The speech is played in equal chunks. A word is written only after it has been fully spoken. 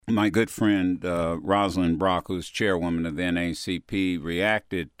my good friend Rosyln Brock, who's chairwoman of the NAACP,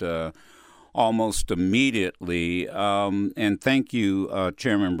 reacted almost immediately. And thank you,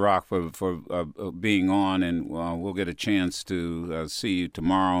 Chairman Brock, for being on, and we'll get a chance to see you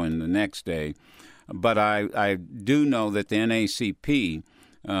tomorrow and the next day. But I do know that the NAACP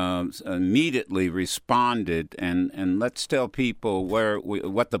immediately responded, and let's tell people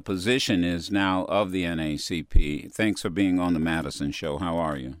what the position is now of the NAACP. Thanks for being on the Madison Show. How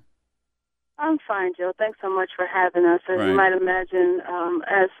are you? I'm fine, Joe. Thanks so much for having us. As Right. you might imagine,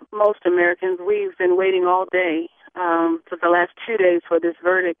 as most Americans, we've been waiting all day for the last 2 days for this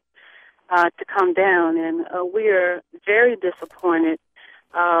verdict to come down, and we are very disappointed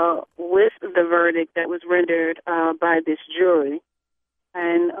with the verdict that was rendered by this jury.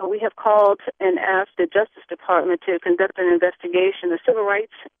 And we have called and asked the Justice Department to conduct an investigation, a civil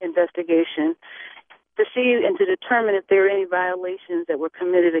rights investigation, to see and to determine if there are any violations that were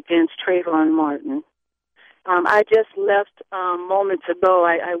committed against Trayvon Martin. I just left moments ago.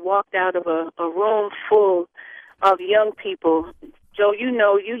 I walked out of a room full of young people. Joe, you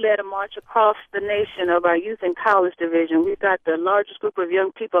know, you led a march across the nation of our youth and college division. We've got the largest group of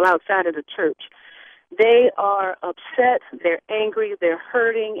young people outside of the church. They are upset, they're angry, they're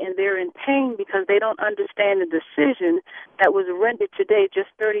hurting, and they're in pain because they don't understand the decision that was rendered today just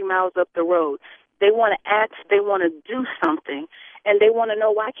 30 miles up the road. They want to act, they want to do something, and they want to know,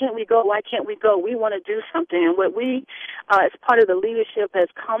 why can't we go, why can't we go? We want to do something. And what we, as part of the leadership, has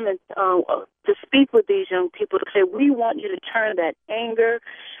come in, to speak with these young people to say, we want you to turn that anger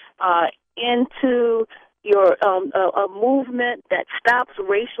into your a movement that stops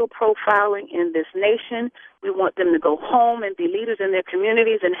racial profiling in this nation. We want them to go home and be leaders in their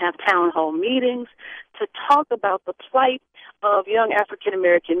communities and have town hall meetings to talk about the plight of young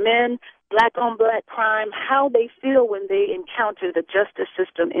African-American men, black-on-black crime, how they feel when they encounter the justice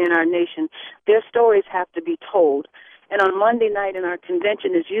system in our nation. Their stories have to be told. And on Monday night in our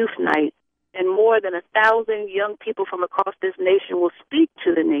convention is Youth Night, and more than 1,000 young people from across this nation will speak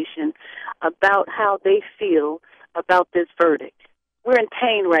to the nation about how they feel about this verdict. We're in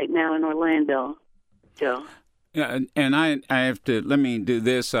pain right now in Orlando, Joe. Yeah, and I have to, let me do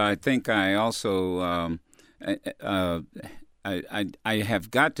this. I think I also, I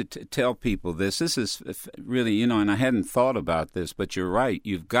have got to tell people this. This is really, and I hadn't thought about this, but you're right.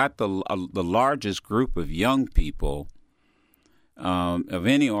 You've got the largest group of young people of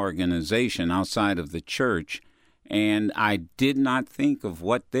any organization outside of the church, and I did not think of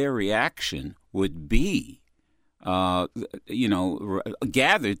what their reaction would be, gathered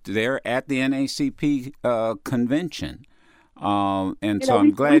there at the NAACP convention. And so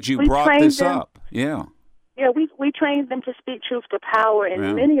I'm glad you brought this up. Yeah. Yeah, we trained them to speak truth to power,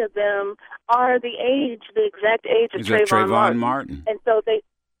 and many of them are the exact age of Trayvon Martin. And so they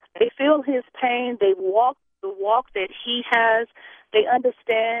feel his pain. They walk the walk that he has. They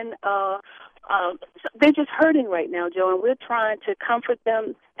understand. They're just hurting right now, Joe, and we're trying to comfort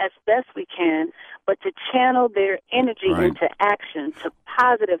them as best we can, but to channel their energy into action, to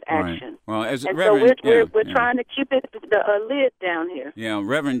positive action. Right. Well, as and Reverend, so we're trying to keep the lid down here. Yeah,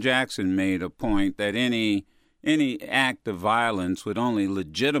 Reverend Jackson made a point that any act of violence would only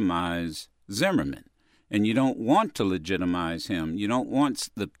legitimize Zimmerman. And you don't want to legitimize him. You don't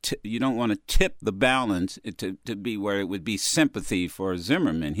want to tip the balance to be where it would be sympathy for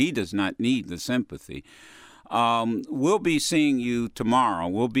Zimmerman. He does not need the sympathy. We'll be seeing you tomorrow.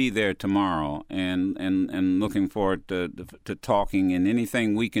 We'll be there tomorrow, and looking forward to talking, and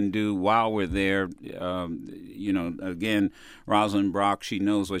anything we can do while we're there. Again, Rosyln Brock, she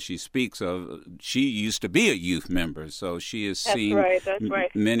knows what she speaks of. She used to be a youth member, so she has seen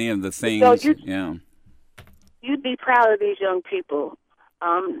many of the things. So you'd be proud of these young people.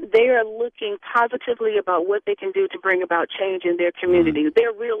 They are looking positively about what they can do to bring about change in their community. Mm-hmm.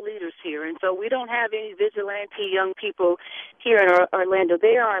 They're real leaders here, and so we don't have any vigilante young people here in Orlando.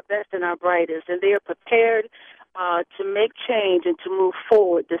 They are our best and our brightest, and they are prepared to make change and to move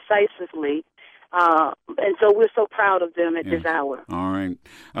forward decisively. And so we're so proud of them at this hour. All right.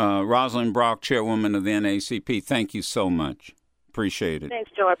 Rosyln Brock, Chairwoman of the NAACP, thank you so much. Appreciate it.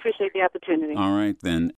 Thanks, Joe. I appreciate the opportunity. All right, then.